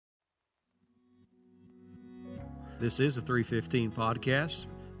This is the 315 podcast.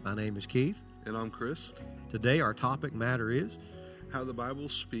 My name is Keith. And I'm Chris. Today our topic matter is how the Bible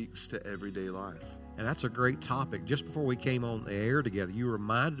speaks to everyday life. And that's a great topic. Just before we came on the air together, you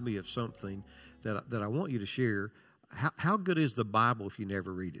reminded me of something that I want you to share. How good is the Bible if you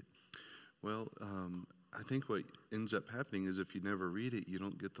never read it? Well, I think what ends up happening is if you never read it, you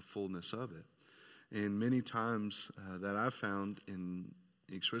don't get the fullness of it. And many times that I've found,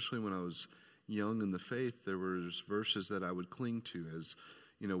 especially when I was young in the faith, there was verses that I would cling to as,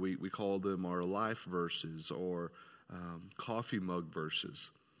 we call them our life verses or coffee mug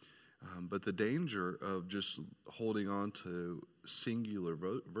verses. But the danger of just holding on to singular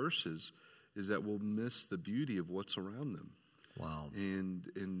verses is that we'll miss the beauty of what's around them. Wow.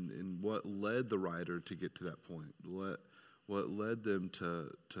 And what led the writer to get to that point, what led them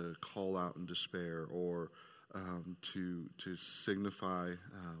to call out in despair or to signify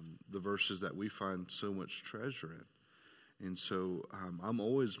the verses that we find so much treasure in. And so I'm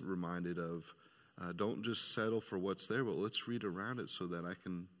always reminded of don't just settle for what's there, but let's read around it so that I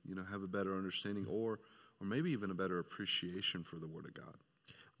can have a better understanding or maybe even a better appreciation for the Word of God.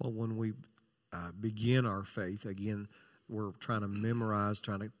 Well, when we begin our faith, again, we're trying to memorize,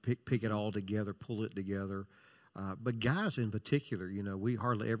 trying to pick it all together, pull it together. But guys in particular, we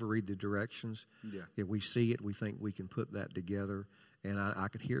hardly ever read the directions. Yeah. If we see it, we think we can put that together. And I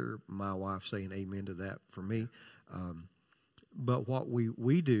could hear my wife saying amen to that for me. But what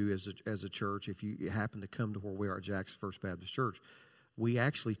we do as a church, if you happen to come to where we are at Jackson First Baptist Church, we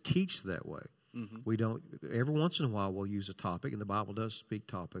actually teach that way. Mm-hmm. We don't, every once in a while we'll use a topic, and the Bible does speak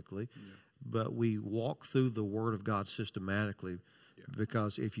topically, but we walk through the Word of God systematically.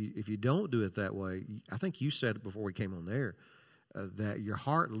 Because if you don't do it that way, I think you said it before we came on there, that your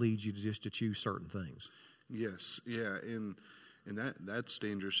heart leads you to choose certain things. Yes, yeah, and that's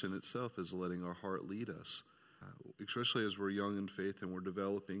dangerous in itself, is letting our heart lead us, especially as we're young in faith and we're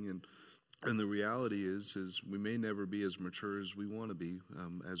developing. And the reality is we may never be as mature as we want to be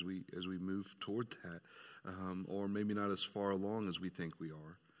as we move toward that, or maybe not as far along as we think we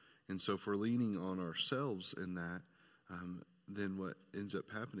are. And so if we're leaning on ourselves in that, then what ends up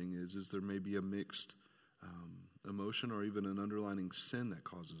happening is there may be a mixed emotion or even an underlying sin that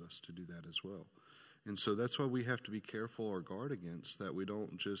causes us to do that as well. And so that's why we have to be careful or guard against that. We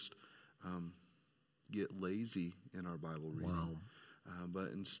don't just get lazy in our Bible reading, but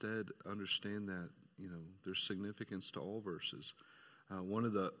instead understand that there's significance to all verses. One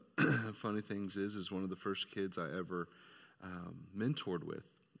of the funny things is one of the first kids I ever mentored with,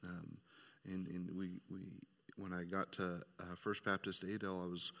 and we when I got to First Baptist Adel, I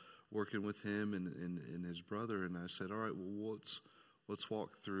was working with him and his brother, and I said, all right, well, let's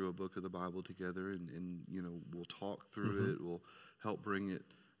walk through a book of the Bible together, and we'll talk through it. We'll help bring it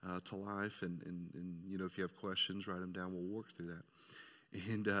to life, and if you have questions, write them down. We'll work through that.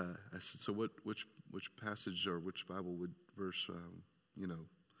 And I said, so which passage or which Bible verse,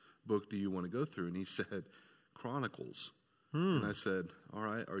 book do you want to go through? And he said, Chronicles. And I said, all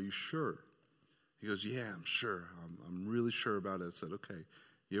right, are you sure? He goes, yeah, I'm sure. I'm really sure about it. I said, okay.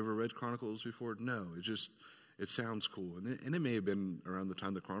 You ever read Chronicles before? No. It sounds cool. And it may have been around the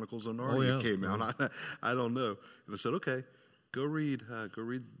time the Chronicles of Narnia came out. I don't know. And I said, okay, go read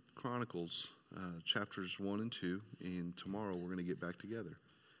Chronicles, chapters 1 and 2, and tomorrow we're going to get back together.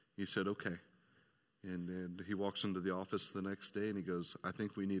 He said, okay. And then he walks into the office the next day and he goes, I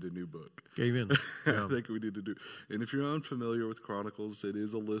think we need a new book. Gave in. I think we need to do. And if you're unfamiliar with Chronicles, it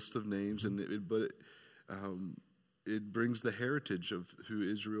is a list of names, but it brings the heritage of who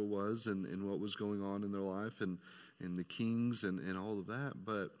Israel was and what was going on in their life and the kings and all of that.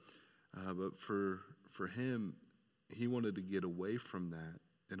 But for him, he wanted to get away from that.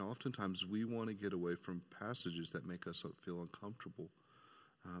 And oftentimes we want to get away from passages that make us feel uncomfortable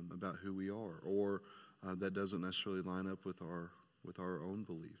about who we are, or that doesn't necessarily line up with our own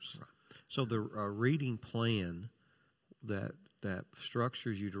beliefs. Right. So the reading plan that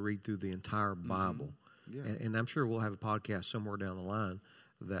structures you to read through the entire Bible, and I'm sure we'll have a podcast somewhere down the line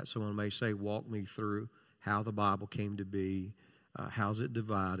that someone may say, walk me through how the Bible came to be, how's it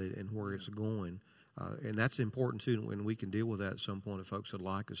divided, and where it's going. And that's important too, and we can deal with that at some point if folks would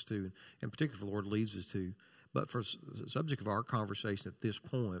like us to, and particularly if the Lord leads us to. But for the subject of our conversation at this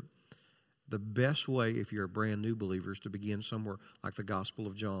point, the best way, if you're a brand new believer, is to begin somewhere like the Gospel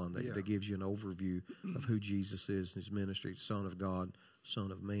of John that gives you an overview of who Jesus is and his ministry, Son of God,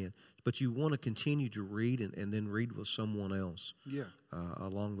 Son of Man. But you want to continue to read and then read with someone else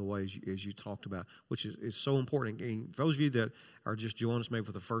along the way as you talked about, which is so important. And for those of you that are just joining us maybe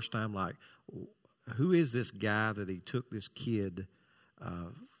for the first time, like, who is this guy that he took this kid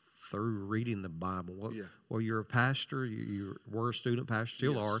through reading the Bible? Yeah. Well, you're a pastor. You were a student pastor,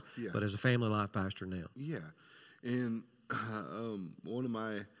 still Yes. are, Yeah. but as a family life pastor now. Yeah, and one of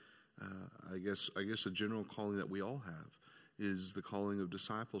my, I guess a general calling that we all have is the calling of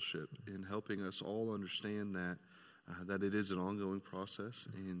discipleship, in helping us all understand that that it is an ongoing process,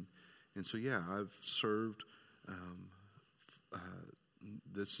 and so yeah, I've served.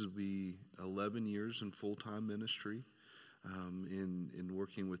 This will be 11 years in full-time ministry, in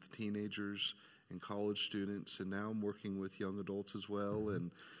working with teenagers and college students, and now I'm working with young adults as well,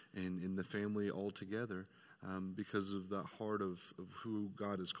 and in the family altogether, because of that heart of who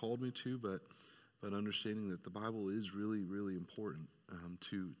God has called me to, but understanding that the Bible is really, really important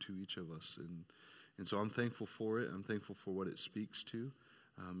to each of us, and so I'm thankful for it. I'm thankful for what it speaks to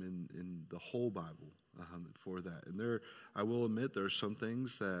in the whole Bible for that. And I will admit, there are some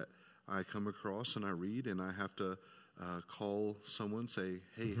things that I come across and I read, and I have to call someone, say,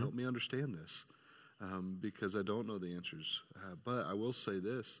 hey, help me understand this, because I don't know the answers. But I will say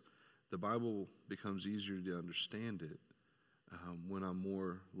this, the Bible becomes easier to understand it when I'm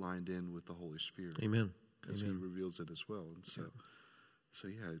more lined in with the Holy Spirit. Amen. Because He reveals it as well. And so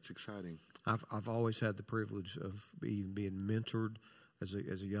yeah, it's exciting. I've always had the privilege of even being mentored as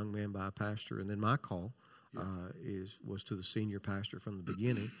a young man by a pastor, and then my call was to the senior pastor from the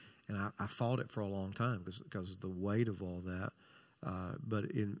beginning, and I fought it for a long time because of the weight of all that. But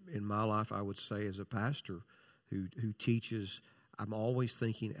in my life, I would say, as a pastor who teaches, I'm always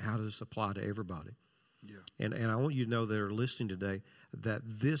thinking, how does this apply to everybody? Yeah. And I want you to know that are listening today that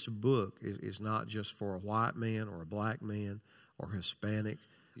this book is not just for a white man or a black man or Hispanic,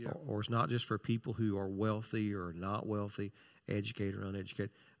 or it's not just for people who are wealthy or not wealthy, educated or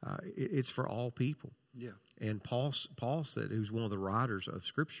uneducated. It's for all people. Yeah. And Paul said, who's one of the writers of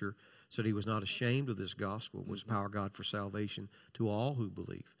Scripture, said he was not ashamed of this gospel, was the power of God for salvation to all who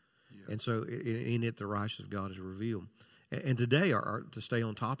believe. Yeah. And so in it, the righteousness of God is revealed. And today, to stay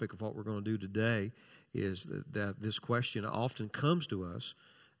on topic of what we're going to do today, is that this question often comes to us,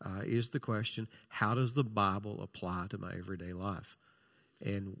 is the question, how does the Bible apply to my everyday life?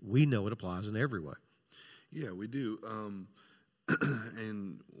 And we know it applies in every way. Yeah, we do.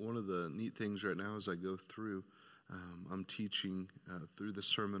 And one of the neat things right now as I go through, I'm teaching through the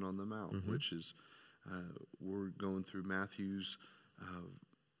Sermon on the Mount, which is, we're going through Matthew's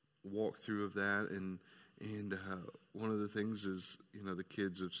walkthrough of that. And one of the things is, the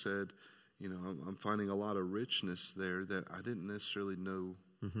kids have said, I'm finding a lot of richness there that I didn't necessarily know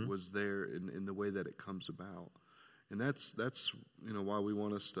was there in the way that it comes about. And that's why we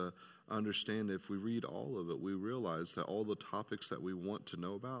want us to understand, if we read all of it, we realize that all the topics that we want to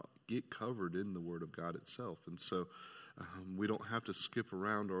know about get covered in the Word of God itself. And so we don't have to skip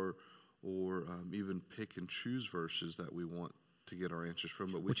around or even pick and choose verses that we want to get our answers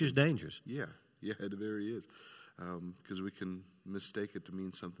from. But which is dangerous. Yeah, it very is. Because we can mistake it to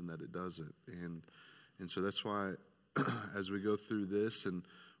mean something that it doesn't. And so that's why as we go through this and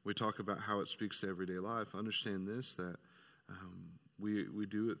we talk about how it speaks to everyday life, understand this, that we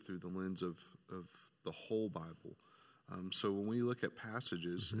do it through the lens of the whole Bible. So when we look at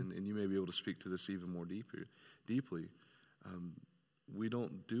passages, and you may be able to speak to this even more deeply, we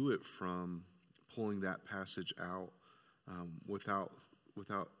don't do it from pulling that passage out without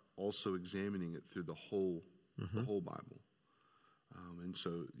also examining it through the whole Bible. And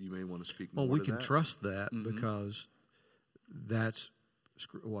so you may want to speak more to that. Well, we can trust that because that's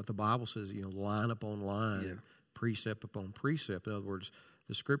what the Bible says, line upon line, precept upon precept. In other words,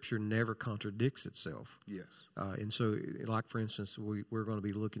 the Scripture never contradicts itself. Yes. And so, like, for instance, we're going to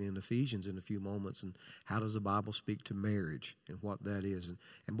be looking in Ephesians in a few moments, and how does the Bible speak to marriage and what that is.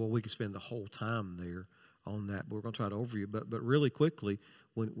 And boy, we could spend the whole time there on that, but we're going to try to overview. But really quickly,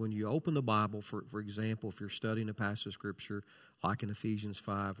 when you open the Bible, for example, if you're studying a passage of Scripture, like in Ephesians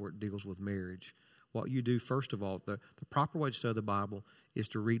 5, where it deals with marriage, what you do, first of all, the proper way to study the Bible is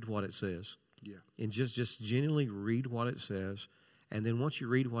to read what it says. Yeah. And just genuinely read what it says. And then once you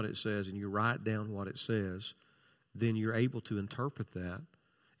read what it says and you write down what it says, then you're able to interpret that.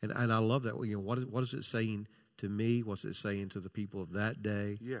 And I love that. What is it saying to me? What's it saying to the people of that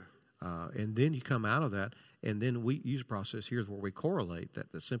day? Yeah. And then you come out of that, and then we use a process. Here's where we correlate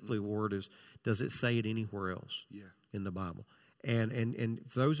that. The simply word is, does it say it anywhere else in the Bible? And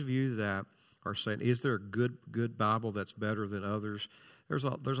for those of you that are saying, is there a good Bible that's better than others? There's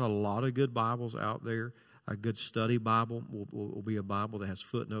a lot of good Bibles out there. A good study Bible will be a Bible that has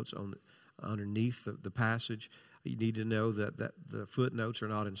footnotes underneath the passage. You need to know that the footnotes are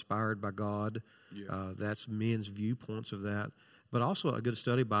not inspired by God. Yeah. That's men's viewpoints of that. But also a good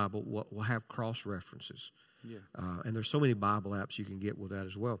study Bible will have cross references. Yeah. And there's so many Bible apps you can get with that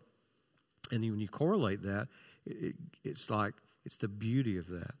as well. And when you correlate that, it's like it's the beauty of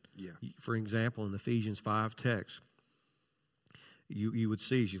that. Yeah. For example, in the Ephesians 5 text, you would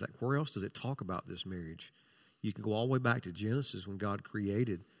see, she's like, where else does it talk about this marriage? You can go all the way back to Genesis when God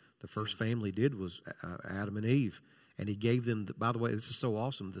created. The first family did was Adam and Eve. And he gave them, by the way, this is so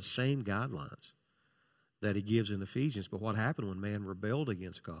awesome, the same guidelines that he gives in Ephesians. But what happened when man rebelled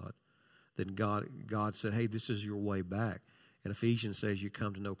against God? Then God said, hey, this is your way back. And Ephesians says you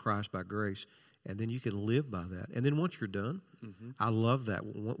come to know Christ by grace, and then you can live by that. And then once you're done, I love that.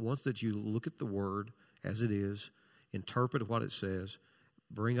 Once that you look at the Word as it is, interpret what it says,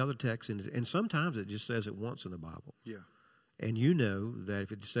 bring other texts in, and sometimes it just says it once in the Bible. Yeah. And you know that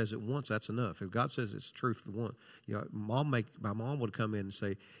if it says it once, that's enough. If God says it's truth the one, my mom would come in and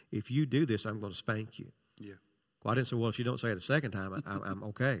say, if you do this, I'm going to spank you. Yeah. Well, I didn't say, well, if you don't say it a second time, I'm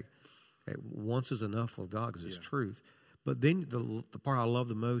okay. Once is enough with God because it's truth. But then the part I love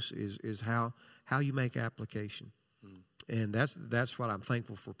the most is how you make application. And that's what I'm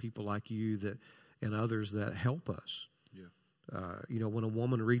thankful for, people like you that and others that help us. Yeah. When a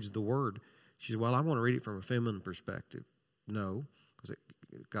woman reads the Word, she says, well, I want to read it from a feminine perspective. No, because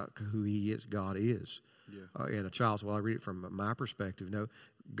who He is, God is. Yeah. And a child says, well, I read it from my perspective. No,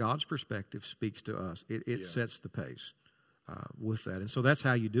 God's perspective speaks to us. It sets the pace with that. And so that's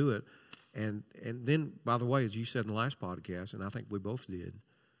how you do it. And then, by the way, as you said in the last podcast, and I think we both did,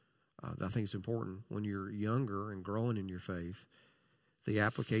 I think it's important when you're younger and growing in your faith, the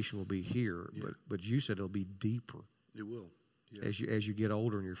application will be here. Yeah. But you said it'll be deeper. It will. Yeah. As you get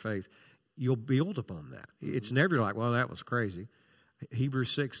older in your faith, you'll build upon that. It's never like, well, that was crazy.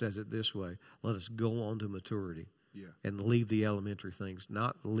 Hebrews 6 says it this way: let us go on to maturity. Yeah. And leave the elementary things,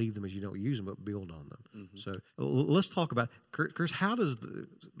 not leave them as you don't use them, but build on them. So let's talk about, Chris, how does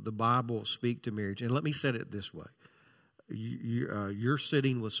the Bible speak to marriage? And let me set it this way. You're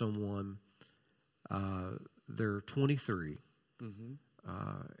sitting with someone, they're 23,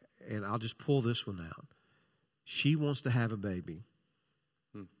 and I'll just pull this one out. She wants to have a baby.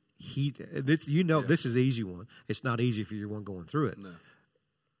 This is an easy one. It's not easy for your one going through it. No.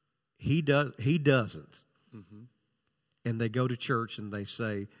 He doesn't. And they go to church and they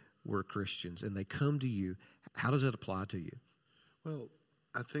say, we're Christians, and they come to you. How does that apply to you? Well,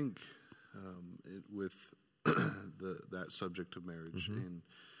 I think with that subject of marriage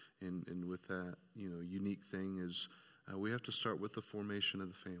and with that, unique thing is we have to start with the formation of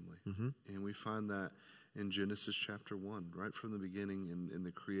the family. And we find that in Genesis chapter 1, right from the beginning in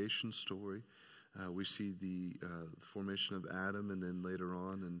the creation story. We see the formation of Adam, and then later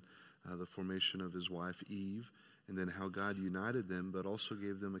on the formation of his wife Eve, and then how God united them, but also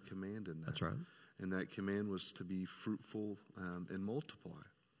gave them a command in that. That's right. And that command was to be fruitful and multiply.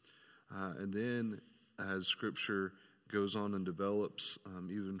 And then as Scripture goes on and develops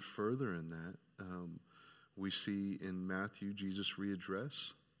even further in that, we see in Matthew Jesus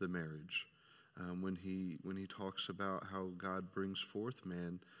readdress the marriage when he talks about how God brings forth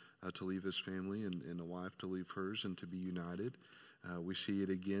man to leave his family and a wife to leave hers and to be united. We see it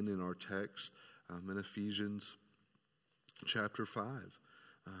again in our text in Ephesians chapter 5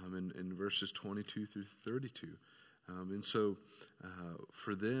 in verses 22 through 32. And so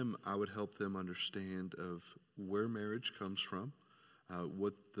for them, I would help them understand of where marriage comes from,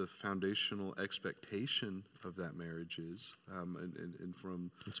 what the foundational expectation of that marriage is, and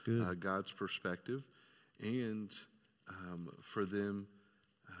from God's perspective, and for them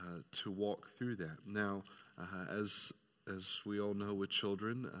to walk through that. Now, as we all know with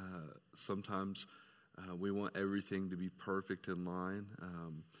children, sometimes we want everything to be perfect in line.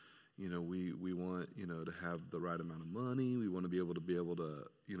 We want, to have the right amount of money. We want to be able to,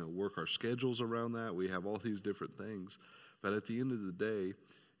 work our schedules around that. We have all these different things. But at the end of the day,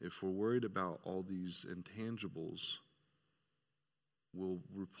 if we're worried about all these intangibles, we'll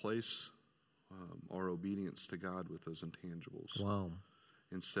replace our obedience to God with those intangibles. Wow.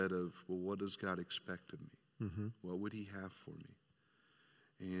 Instead of, well, what does God expect of me? What would He have for me?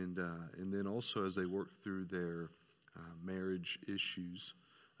 And then also as they work through their marriage issues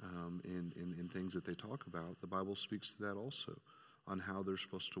and things that they talk about, the Bible speaks to that also, on how they're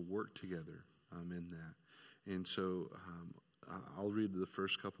supposed to work together in that. And so I'll read the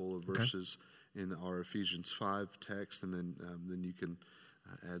first couple of verses in our Ephesians 5 text, and then you can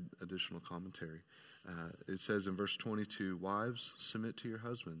add additional commentary. It says in verse 22, "Wives, submit to your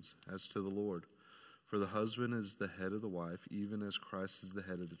husbands as to the Lord. For the husband is the head of the wife, even as Christ is the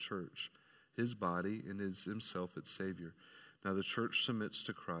head of the church, His body, and is Himself its Savior. Now the church submits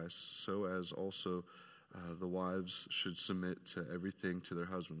to Christ, so as also the wives should submit to everything to their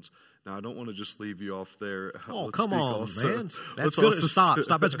husbands. Now, I don't want to just leave you off there. Oh, Let's come on, also, man. That's good. Stop.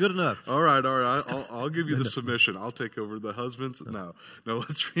 That's good enough. All right. I'll give you the submission. I'll take over the husbands. No.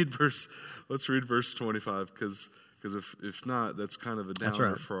 Let's read verse 25 because if not, that's kind of a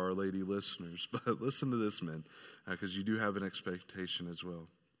downer for our lady listeners. But listen to this, men, because you do have an expectation as well.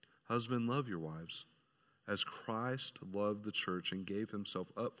 Husband, love your wives as Christ loved the church and gave himself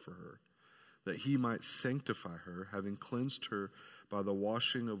up for her, that he might sanctify her, having cleansed her by the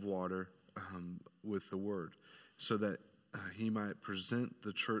washing of water with the word, so that he might present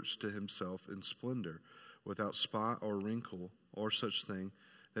the church to himself in splendor, without spot or wrinkle or such thing,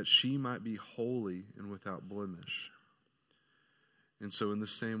 that she might be holy and without blemish. And so in the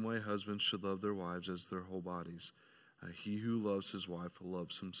same way, husbands should love their wives as their whole bodies. He who loves his wife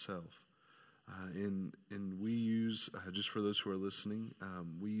loves himself. And we use, just for those who are listening,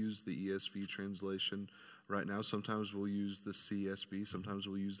 we use the ESV translation right now. Sometimes we'll use the CSB. Sometimes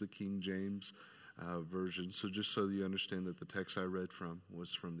we'll use the King James version. So just so you understand that the text I read from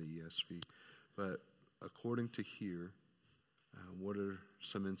was from the ESV. But according to here, what are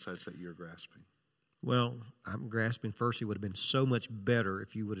some insights that you're grasping? Well, I'm grasping first, it would have been so much better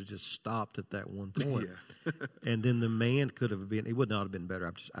if you would have just stopped at that one point. Yeah. And then the man could have been, it would not have been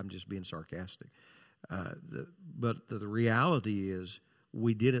better. I'm just being sarcastic. But the reality is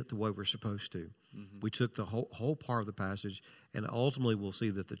we did it the way we're supposed to. Mm-hmm. We took the whole part of the passage, and ultimately we'll see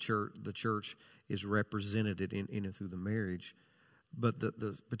that the church is represented in and through the marriage. But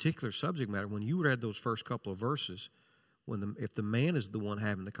the particular subject matter, when you read those first couple of verses, if the man is the one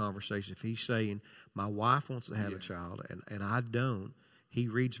having the conversation, if he's saying, my wife wants to have a child and I don't, he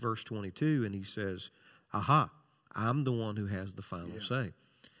reads verse 22 and he says, aha, I'm the one who has the final say.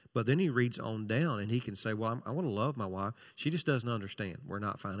 But then he reads on down and he can say, well, I want to love my wife. She just doesn't understand. We're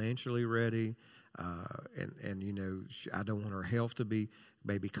not financially ready. And you know, I don't want her health to be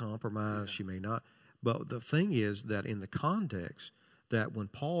maybe compromised. Yeah. She may not. But the thing is that in the context that when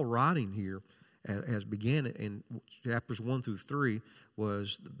Paul writing here, as began in chapters 1 through 3,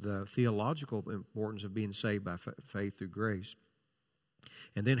 was the theological importance of being saved by faith through grace,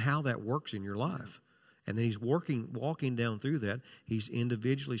 and then how that works in your life. And then he's walking down through that. He's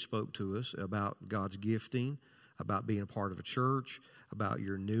individually spoke to us about God's gifting, about being a part of a church, about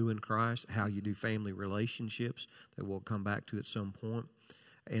you're new in Christ, how you do family relationships that we'll come back to at some point.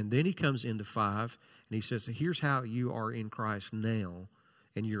 And then he comes into 5, and he says, here's how you are in Christ now,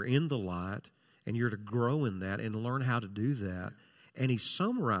 and you're in the light, and you're to grow in that and learn how to do that. And he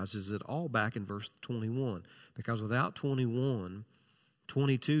summarizes it all back in verse 21, because without 22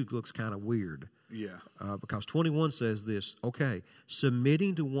 looks kind of weird. Yeah. Because 21 says this, okay,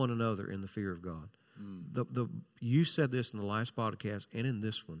 submitting to one another in the fear of God. You said this in the last podcast and in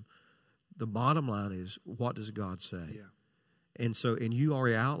this one. The bottom line is, what does God say? Yeah. And you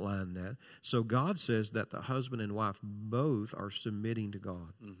already outlined that. So God says that the husband and wife both are submitting to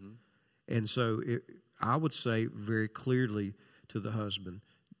God. Mm-hmm. And so I would say very clearly to the husband,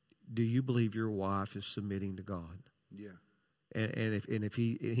 do you believe your wife is submitting to God? Yeah. And if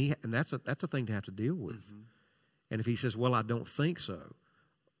he that's a thing to have to deal with. Mm-hmm. And if he says, well, I don't think so,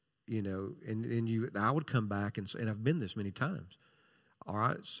 you know, and I would come back and say, and I've been this many times. All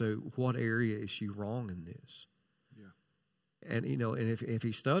right, so what area is she wrong in this? Yeah. And you know, and if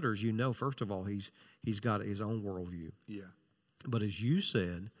he stutters, you know, first of all, he's got his own worldview. Yeah. But as you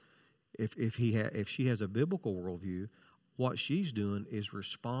said, if she has a biblical worldview, what she's doing is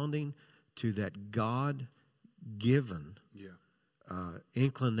responding to that God-given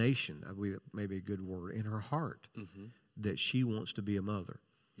inclination, maybe a good word, in her heart, mm-hmm. that she wants to be a mother.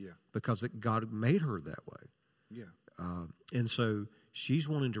 Yeah. Because God made her that way. Yeah. And so she's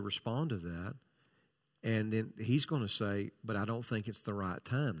wanting to respond to that, and then he's going to say, but I don't think it's the right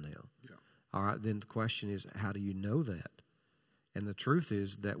time now. Yeah. All right, then the question is, how do you know that? And the truth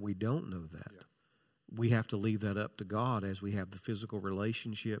is that we don't know that. Yeah. We have to leave that up to God as we have the physical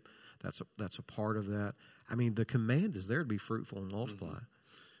relationship. That's a part of that. I mean, the command is there to be fruitful and multiply.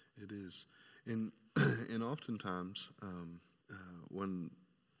 Mm-hmm. It is. And oftentimes when,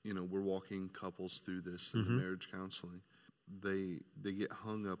 you know, we're walking couples through this in mm-hmm. the marriage counseling, they get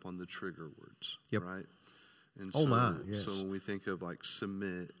hung up on the trigger words, yep. right? And yes. So when we think of like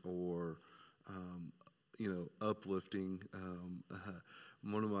submit or you know, uplifting.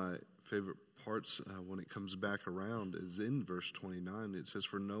 One of my favorite parts when it comes back around is in verse 29. It says,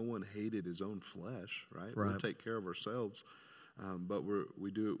 for no one hated his own flesh, right? We'll take care of ourselves, but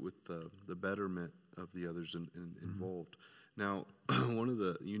we do it with the betterment of the others involved. Now, one of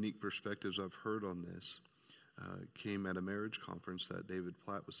the unique perspectives I've heard on this came at a marriage conference that David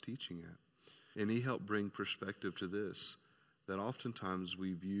Platt was teaching at. And he helped bring perspective to this, that oftentimes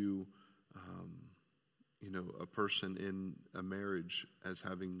we view, a person in a marriage as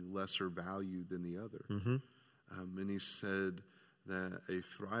having lesser value than the other. Mm-hmm. And he said that a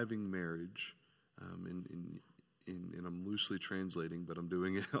thriving marriage, and I'm loosely translating, but I'm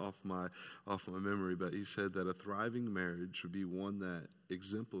doing it off my memory. But he said that a thriving marriage would be one that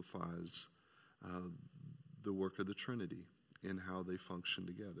exemplifies the work of the Trinity and how they function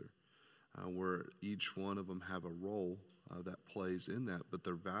together, where each one of them have a role that plays in that, but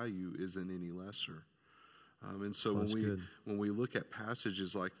their value isn't any lesser. And so when we look at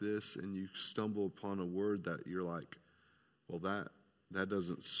passages like this, and you stumble upon a word that you're like, well, that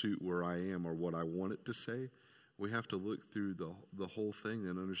doesn't suit where I am or what I want it to say, we have to look through the whole thing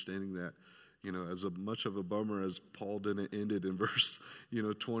and understanding that, as much of a bummer as Paul didn't end it in verse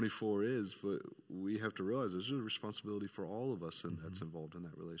 24 is, but we have to realize there's a responsibility for all of us, and that's involved in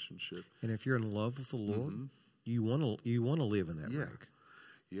that relationship. And if you're in love with the Lord, you want to live in that rank.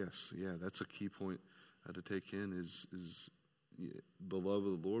 Yes, that's a key point to take in is the love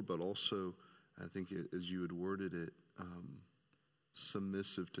of the Lord, but also, I think as you had worded it,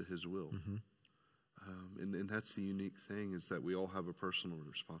 submissive to His will. Mm-hmm. And that's the unique thing, is that we all have a personal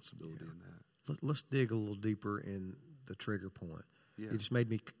responsibility in that. Let's dig a little deeper in the trigger point. Yeah. It just made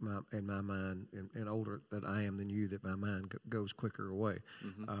me, in my mind, and older that I am than you, that my mind goes quicker away.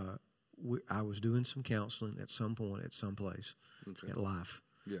 Mm-hmm. I was doing some counseling at some point, at some place, at Life,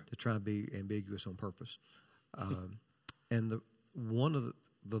 to try to be ambiguous on purpose. And one of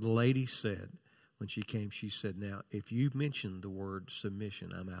the ladies said, when she came, she said, "Now, if you mention the word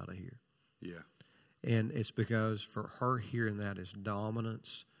submission, I'm out of here." Yeah. And it's because for her, hearing that as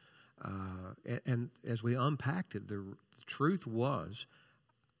dominance, and as we unpacked it, the truth was,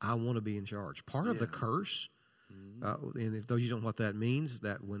 I want to be in charge. Part of the curse, and if those of you don't know what that means,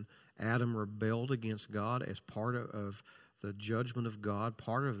 that when Adam rebelled against God, as part of the judgment of God,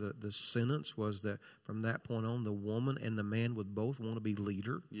 part of the sentence was that from that point on, the woman and the man would both want to be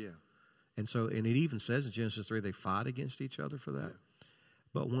leader. Yeah. And it even says in Genesis 3, they fight against each other for that. Yeah.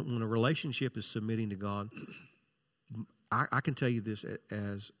 But when a relationship is submitting to God, I can tell you this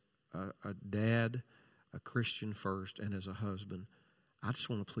as a dad, a Christian first, and as a husband, I just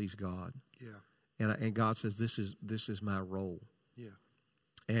want to please God. Yeah. And God says, this is my role. Yeah.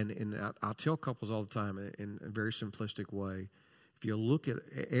 And I'll tell couples all the time in a very simplistic way, if you look at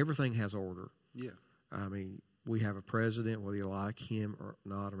everything has order. Yeah. I mean, we have a president, whether you like him or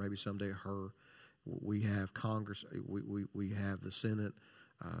not, or maybe someday her. We have Congress. We have the Senate.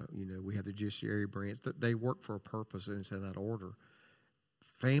 We have the judiciary branch. They work for a purpose, and it's in that order.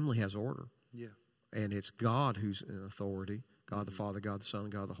 Family has order. Yeah. And it's God who's in authority, God the Father, God the Son,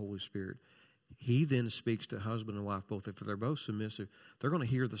 God the Holy Spirit. He then speaks to husband and wife both. If they're both submissive, they're going to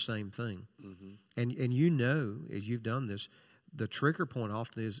hear the same thing. Mm-hmm. And as you've done this, the trigger point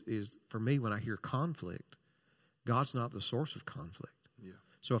often is for me when I hear conflict, God's not the source of conflict. Yeah.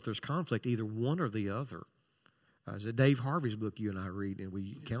 So if there's conflict, either one or the other. As Dave Harvey's book you and I read and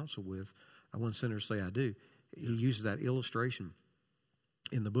we counsel with, When Sinners Say I Do, he uses that illustration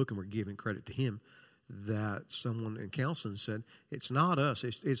in the book, and we're giving credit to him, that someone in counseling said, it's not us,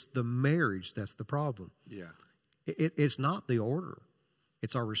 it's the marriage that's the problem. Yeah. It's not the order.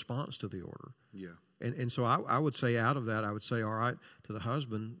 It's our response to the order. Yeah. And so I would say out of that, I would say, all right, to the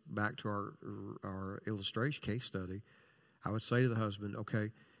husband, back to our illustration case study, I would say to the husband,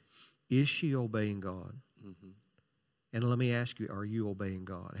 okay, is she obeying God? Mm-hmm. And let me ask you, are you obeying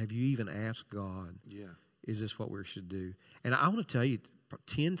God? Have you even asked God, is this what we should do? And I want to tell you,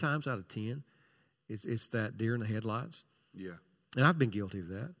 10 times out of 10, it's that deer in the headlights. Yeah. And I've been guilty of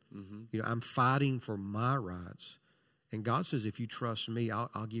that. Mm-hmm. I'm fighting for my rights. And God says, if you trust me,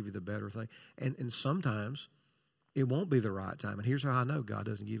 I'll give you the better thing. And sometimes it won't be the right time. And here's how I know God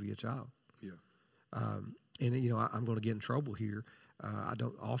doesn't give you a child. Yeah. I'm going to get in trouble here. I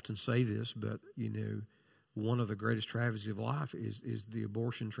don't often say this, but, one of the greatest tragedies of life is the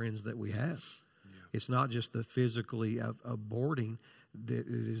abortion trends that we have. Yeah. It's not just the physically aborting, that it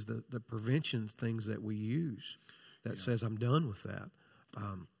is the prevention things that we use that says, I'm done with that.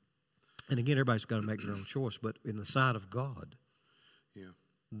 And again, everybody's got to make their own choice, but in the sight of God,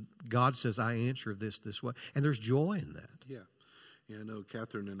 God says, I answer this way. And there's joy in that. Yeah. Yeah, I know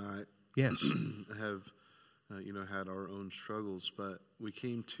Catherine and I have, had our own struggles, but we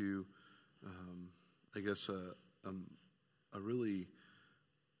came to, I guess, a really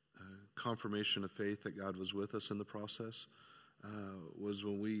confirmation of faith that God was with us in the process was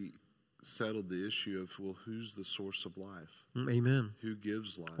when we settled the issue of, well, who's the source of life? Amen. Who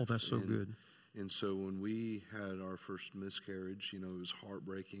gives life? Oh, that's so good. And so when we had our first miscarriage, it was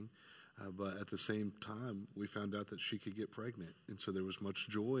heartbreaking. But at the same time, we found out that she could get pregnant. And so there was much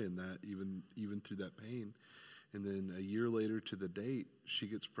joy in that, even through that pain. And then a year later to the date, she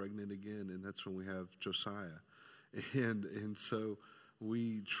gets pregnant again, and that's when we have Josiah. And so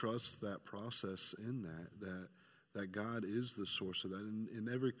we trust that process in that God is the source of that. And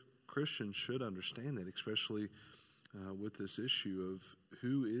every Christian should understand that, especially with this issue of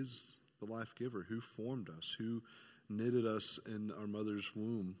who is the life giver, who formed us, who knitted us in our mother's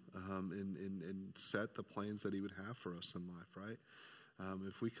womb, and set the plans that he would have for us in life, right?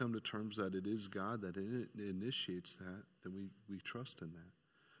 If we come to terms that it is God that initiates that, then we trust in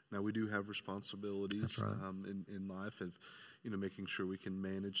that. Now, we do have responsibilities in life of, making sure we can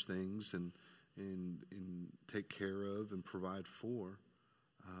manage things and take care of and provide for.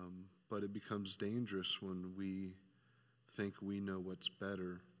 But it becomes dangerous when we think we know what's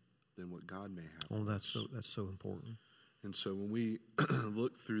better than what God may have. Oh, that's so important. And so when we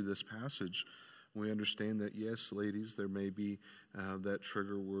look through this passage, we understand that, yes, ladies, there may be that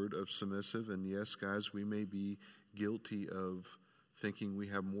trigger word of submissive. And yes, guys, we may be guilty of thinking we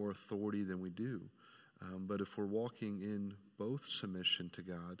have more authority than we do. But if we're walking in both submission to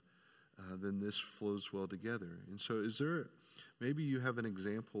God, then this flows well together. And so is there, maybe you have an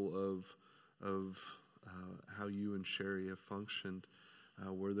example of how you and Sherry have functioned,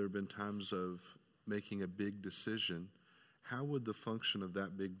 where there have been times of making a big decision. How would the function of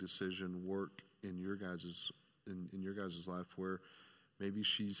that big decision work in your guys' life, where maybe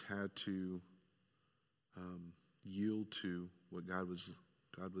she's had to yield to what God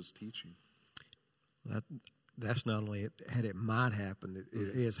was teaching? That's not only it might happen,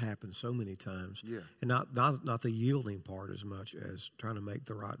 it has happened so many times. Yeah. And not the yielding part as much as trying to make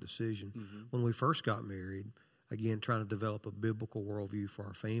the right decision. Mm-hmm. When we first got married, again, trying to develop a biblical worldview for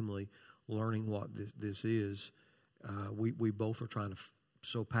our family, learning what this is, we both were trying to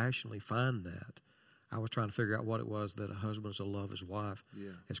so passionately find that. I was trying to figure out what it was that a husband's to love his wife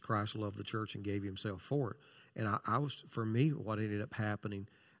as Christ loved the church and gave himself for it. And I was, for me, what ended up happening,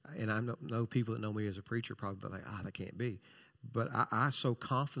 and I know people that know me as a preacher probably like, that can't be. But I so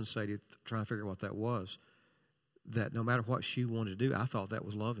compensated trying to figure out what that was, that no matter what she wanted to do, I thought that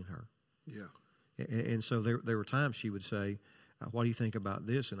was loving her. Yeah. And so there were times she would say, what do you think about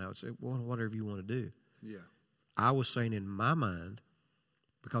this? And I would say, well, whatever you want to do. Yeah. I was saying in my mind,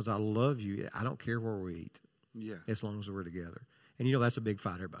 because I love you, I don't care where we eat. Yeah. As long as we're together. And that's a big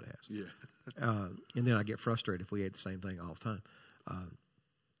fight everybody has. Yeah. And then I get frustrated if we ate the same thing all the time.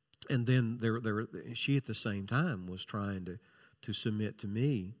 And then she at the same time was trying to submit to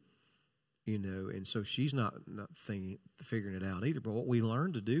me, and so she's not figuring it out either. But what we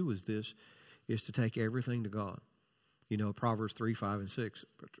learned to do is to take everything to God. Proverbs 3, 5, and 6,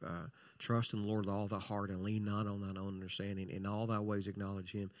 trust in the Lord with all thy heart and lean not on thine own understanding. In all thy ways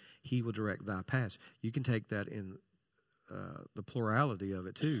acknowledge him. He will direct thy paths. You can take that in the plurality of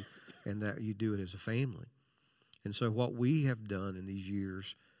it too, and that you do it as a family. And so what we have done in these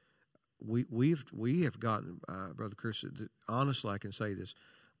years, we have gotten, Brother Chris, honestly I can say this,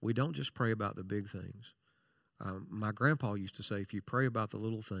 we don't just pray about the big things. My grandpa used to say, if you pray about the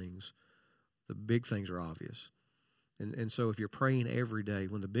little things, the big things are obvious. And so if you're praying every day,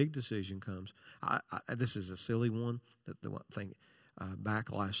 when the big decision comes, this is a silly one, the one thing,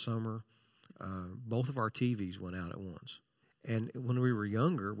 back last summer, both of our TVs went out at once. And when we were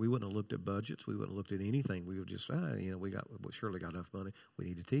younger, we wouldn't have looked at budgets. We wouldn't have looked at anything. We would just, we surely got enough money. We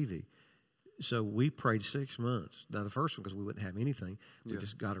need a TV. So we prayed 6 months. Now, the first one, because we wouldn't have anything, we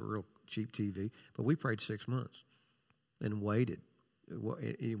just got a real cheap TV. But we prayed 6 months and waited.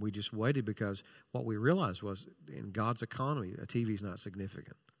 We just waited because what we realized was in God's economy, a TV is not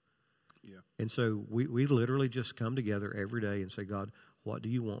significant. Yeah. And so we literally just come together every day and say, God, what do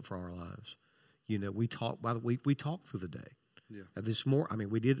you want for our lives? We talk we talk through the day. Yeah.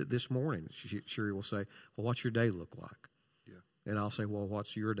 We did it this morning. Sherry will say, well, what's your day look like? Yeah. And I'll say, well,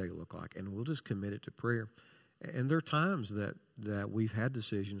 what's your day look like? And we'll just commit it to prayer. And there are times that we've had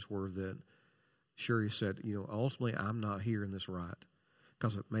decisions where that Sherry said, ultimately I'm not hearing this right.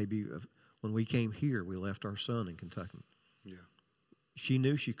 Because maybe when we came here, we left our son in Kentucky. Yeah. She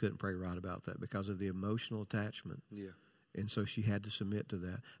knew she couldn't pray right about that because of the emotional attachment. Yeah. And so she had to submit to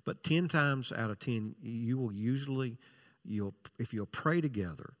that. But 10 times out of 10, you will usually, if you'll pray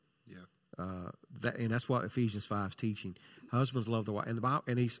together. Yeah. And that's what Ephesians 5 is teaching. Husbands love the wife, and the Bible,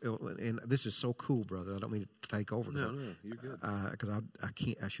 and this is so cool, brother. I don't mean to take over. No, you're good. Because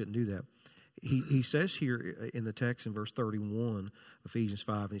I shouldn't do that. He says here in the text in verse 31, Ephesians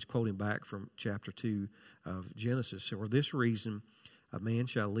 5, and he's quoting back from chapter 2 of Genesis. So, for this reason, a man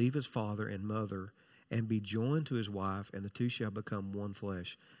shall leave his father and mother and be joined to his wife, and the two shall become one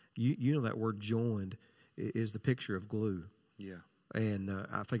flesh. You know that word joined is the picture of glue. Yeah. And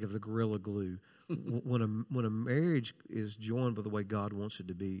I think of the Gorilla Glue. When a marriage is joined by the way God wants it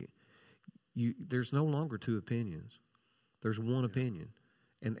to be, there's no longer two opinions. There's one opinion.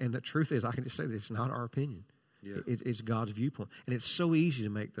 And the truth is, I can just say that it's not our opinion. Yeah. It's God's viewpoint. And it's so easy to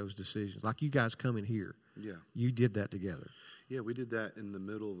make those decisions. Like you guys coming here. Yeah. You did that together. Yeah, we did that in the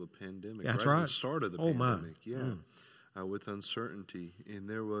middle of a pandemic. That's right right. At the start of the pandemic. Yeah. With uncertainty. And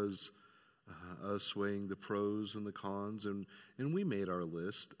there was us weighing the pros and the cons. And we made our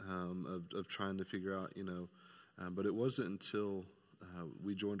list of trying to figure out, but it wasn't until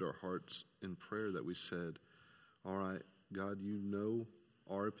we joined our hearts in prayer that we said, all right, God, you know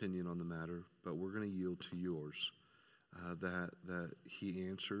our opinion on the matter, but we're going to yield to yours. That he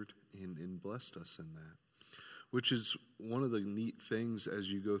answered and blessed us in that. Which is one of the neat things as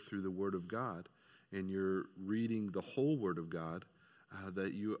you go through the Word of God and you're reading the whole Word of God,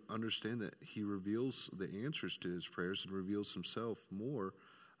 that you understand that he reveals the answers to his prayers and reveals himself more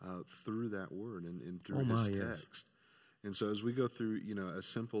through that Word and through his text. And so as we go through, as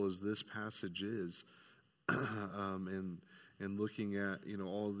simple as this passage is, and looking at,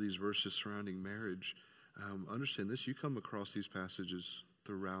 all of these verses surrounding marriage, understand this, you come across these passages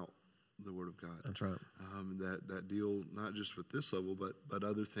throughout the Word of God. That's right. That deal not just with this level, but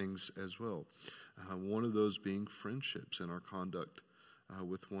other things as well. One of those being friendships and our conduct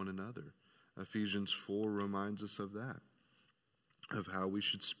with one another. Ephesians 4 reminds us of that, of how we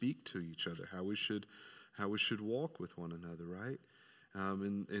should speak to each other, how we should walk with one another, right?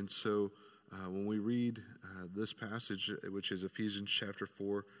 And so when we read this passage, which is Ephesians chapter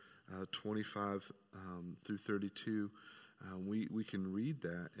 4, 25 through 32, we can read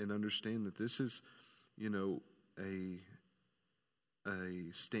that and understand that this is,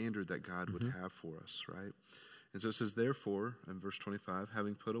 a standard that God would have for us, right? And so it says, therefore, in verse 25,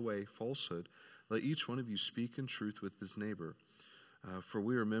 having put away falsehood, let each one of you speak in truth with his neighbor. For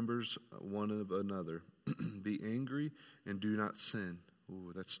we are members one of another. Be angry and do not sin.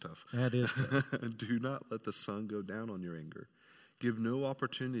 Ooh, that's tough. That is tough. Do not let the sun go down on your anger. Give no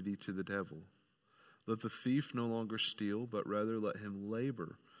opportunity to the devil. Let the thief no longer steal, but rather let him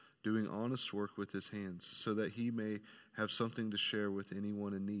labor, doing honest work with his hands, so that he may have something to share with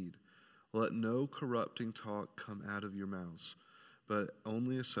anyone in need. Let no corrupting talk come out of your mouths, but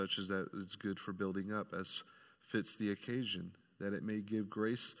only as such as that is good for building up, as fits the occasion, that it may give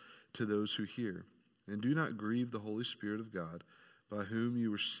grace to those who hear. And do not grieve the Holy Spirit of God, by whom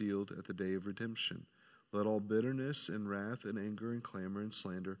you were sealed at the day of redemption. Let all bitterness and wrath and anger and clamor and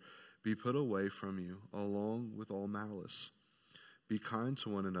slander be put away from you, along with all malice. Be kind to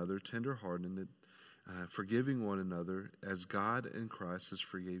one another, tender-hearted, forgiving one another, as God in Christ has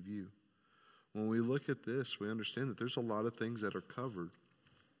forgave you. When we look at this, we understand that there's a lot of things that are covered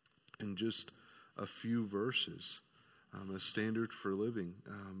in just a few verses, a standard for living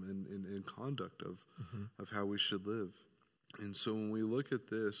and conduct of how we should live. And so when we look at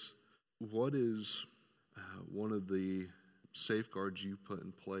this, what is one of the safeguards you put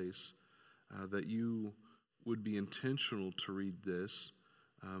in place that you would be intentional to read this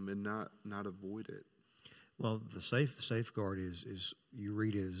and not avoid it? Well, the safeguard is you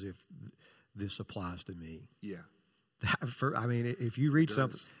read it as if this applies to me. Yeah. If you read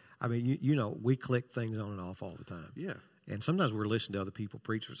something, we click things on and off all the time. Yeah. And sometimes we're listening to other people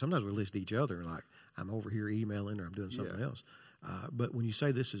preach, or sometimes we listen to each other, like I'm over here emailing or I'm doing something else. But when you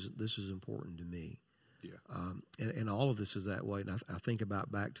say this is important to me, and all of this is that way. And I think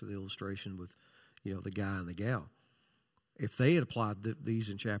about back to the illustration with, the guy and the gal. If they had applied these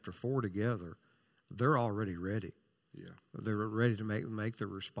in chapter 4 together, they're already ready. Yeah, they're ready to make the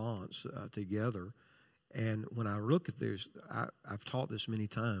response together. And when I look at this, I've taught this many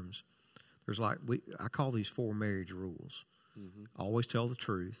times. There's I call these 4 marriage rules. Mm-hmm. Always tell the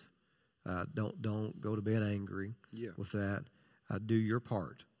truth. Don't go to bed angry. Yeah. With that, do your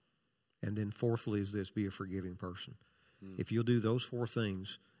part. And then fourthly is this: be a forgiving person. Mm. If you'll do those 4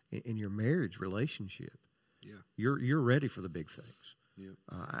 things in your marriage relationship, you're ready for the big things. Yeah.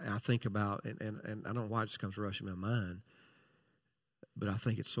 I think about, and I don't know why it just comes rushing my mind, but I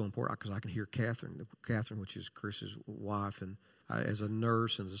think it's so important because I can hear Catherine, which is Chris's wife, and as a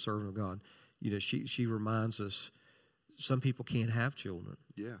nurse and as a servant of God, she reminds us some people can't have children.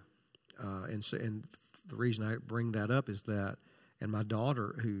 Yeah. And the reason I bring that up is that, and my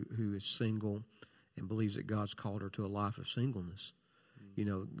daughter who is single and believes that God's called her to a life of singleness.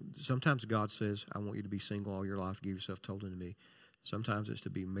 Sometimes God says, I want you to be single all your life, give yourself totally to me. Sometimes it's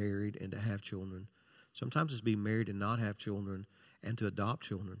to be married and to have children. Sometimes it's to be married and not have children and to adopt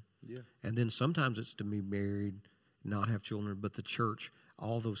children. Yeah. And then sometimes it's to be married, not have children, but the church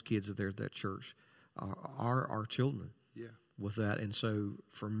all those kids that are at that church are our children. Yeah. With that, and so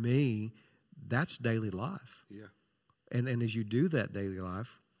for me, that's daily life. Yeah. And as you do that daily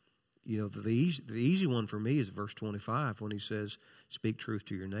life, the easy one for me is verse 25 when he says, "Speak truth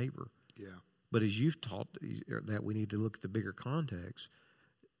to your neighbor." Yeah. But as you've taught that we need to look at the bigger context,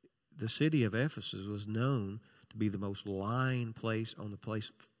 the city of Ephesus was known to be the most lying place on the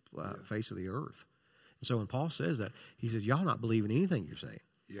face of the earth. And so when Paul says that, he says, y'all not believing anything you're saying.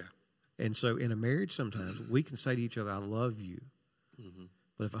 Yeah. And so in a marriage sometimes we can say to each other, I love you. Mm-hmm.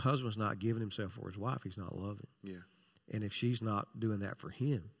 But if a husband's not giving himself for his wife, he's not loving. Yeah. And if she's not doing that for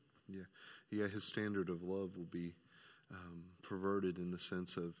him. Yeah. Yeah, his standard of love will be perverted in the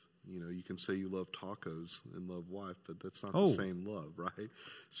sense of, you can say you love tacos and love wife, but that's not the same love, right?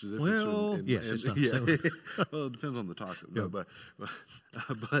 It's the difference yes, it's not the same. Well, it depends on the taco. No, but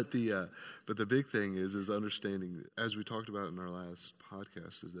the big thing is understanding, as we talked about in our last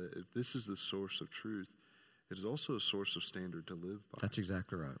podcast, is that if this is the source of truth, it is also a source of standard to live by. That's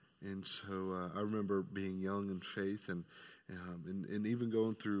exactly right. And so I remember being young in faith and even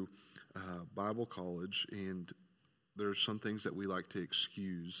going through Bible college, and there are some things that we like to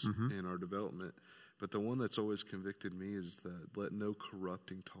excuse in our development. But the one that's always convicted me is that let no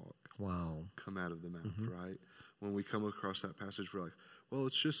corrupting talk come out of the mouth, right? When we come across that passage, we're like, well,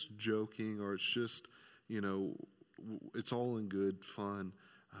 it's just joking, or it's just, it's all in good fun.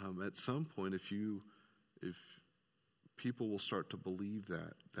 At some point, if people will start to believe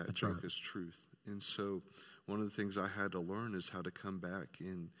that joke is truth. And so one of the things I had to learn is how to come back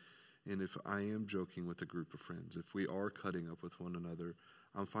and if I am joking with a group of friends, if we are cutting up with one another,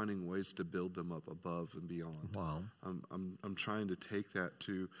 I'm finding ways to build them up above and beyond. Wow. I'm trying to take that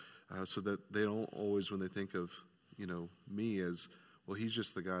to so that they don't always, when they think of me as, well, he's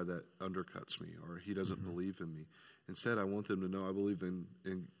just the guy that undercuts me, or he doesn't believe in me. Instead, I want them to know I believe in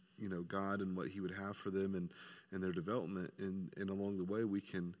God and what He would have for them and their development. And along the way, we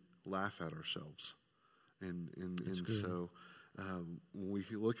can laugh at ourselves. And so. When we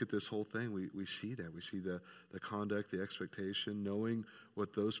look at this whole thing, we see that. We see the conduct, the expectation, knowing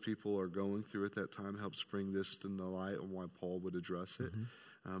what those people are going through at that time helps bring this to the light on why Paul would address it.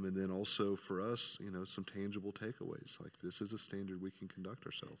 And then also for us, some tangible takeaways. Like, this is a standard we can conduct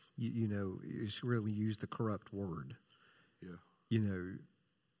ourselves. It's really use the corrupt word. Yeah.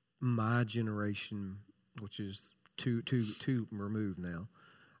 My generation, which is two removed now,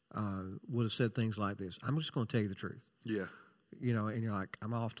 would have said things like this. I'm just going to tell you the truth. Yeah. And you're like,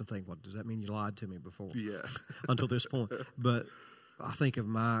 I'm often thinking, what does that mean? You lied to me before? Yeah. Until this point. But I think of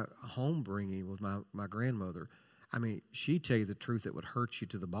my home bringing with my grandmother. I mean, she'd tell you the truth that would hurt you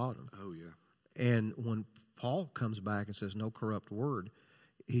to the bottom. Oh, yeah. And when Paul comes back and says, no corrupt word,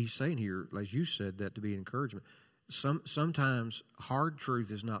 he's saying here, as you said, that to be encouragement. Sometimes hard truth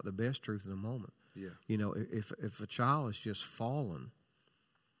is not the best truth in the moment. Yeah. If a child has just fallen,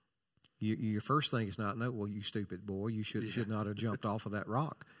 your first thing is not, no, well, you stupid boy, you should not have jumped off of that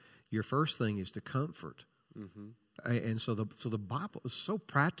rock. Your first thing is to comfort. And so the Bible is so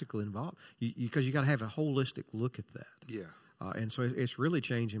practically involved because you got to have a holistic look at that. Yeah. And so it's really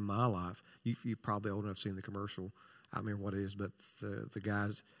changing my life. You probably old enough to see the commercial. I don't remember what it is, but the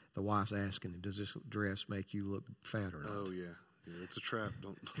wife's asking, does this dress make you look fat or not? Oh, yeah. Yeah, it's a trap.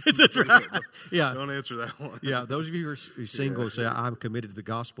 It's a trap. Yeah. Don't answer that one. Yeah. Those of you who are single say, I'm committed to the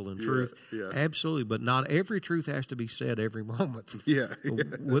gospel and truth. Yeah. Absolutely. But not every truth has to be said every moment. Yeah.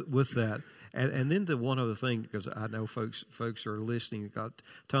 With that. And then the one other thing, because I know folks are listening, got a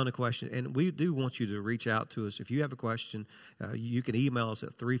ton of questions, and we do want you to reach out to us. If you have a question, you can email us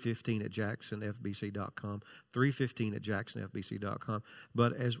at 315@jacksonfbc.com, 315@jacksonfbc.com.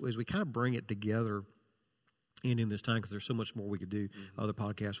 But as we kind of bring it together, and in this time, because there's so much more we could do, other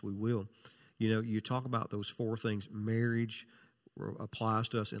podcasts we will. You talk about those four things. Marriage applies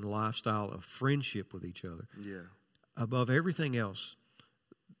to us in lifestyle of friendship with each other. Yeah. Above everything else,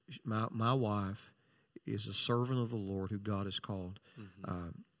 my wife is a servant of the Lord who God has called.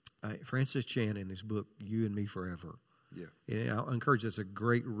 Francis Chan, in his book, You and Me Forever. Yeah. And I encourage you, it's a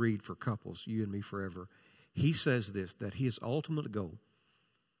great read for couples, You and Me Forever. He says this, that his ultimate goal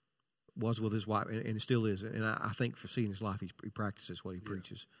was with his wife, and it still is, and I think for seeing his life, he practices what he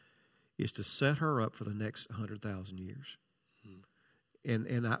preaches, is to set her up for the next 100,000 years.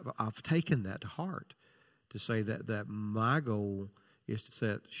 And I've taken that to heart, to say that my goal is to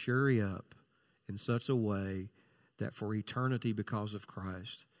set Sherry up in such a way that for eternity, because of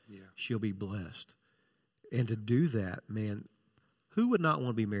Christ, she'll be blessed. And to do that, man, who would not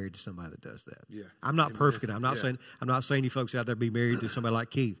want to be married to somebody that does that? Yeah. I'm not perfect. I'm not saying you folks out there be married to somebody like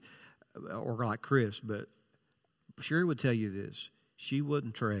Keith or like Chris, but Sherry would tell you this. she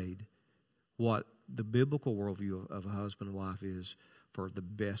wouldn't trade what the biblical worldview of a husband and wife is for the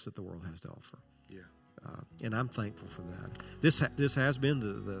best that the world has to offer. Yeah. And I'm thankful for that. This has been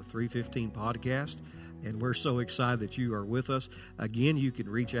the 315 podcast, and we're so excited that you are with us. Again, you can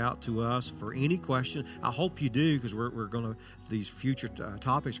reach out to us for any question. I hope you do, because we're going to, these future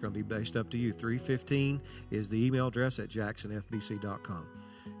topics are going to be based up to you. 315 is the email address at jacksonfbc.com.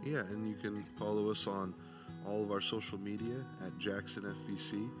 Yeah, and you can follow us on all of our social media at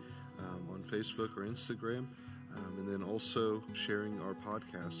JacksonFBC on Facebook or Instagram. And then also sharing our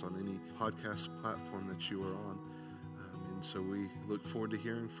podcast on any podcast platform that you are on. And so we look forward to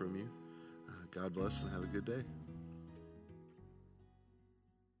hearing from you. God bless and have a good day.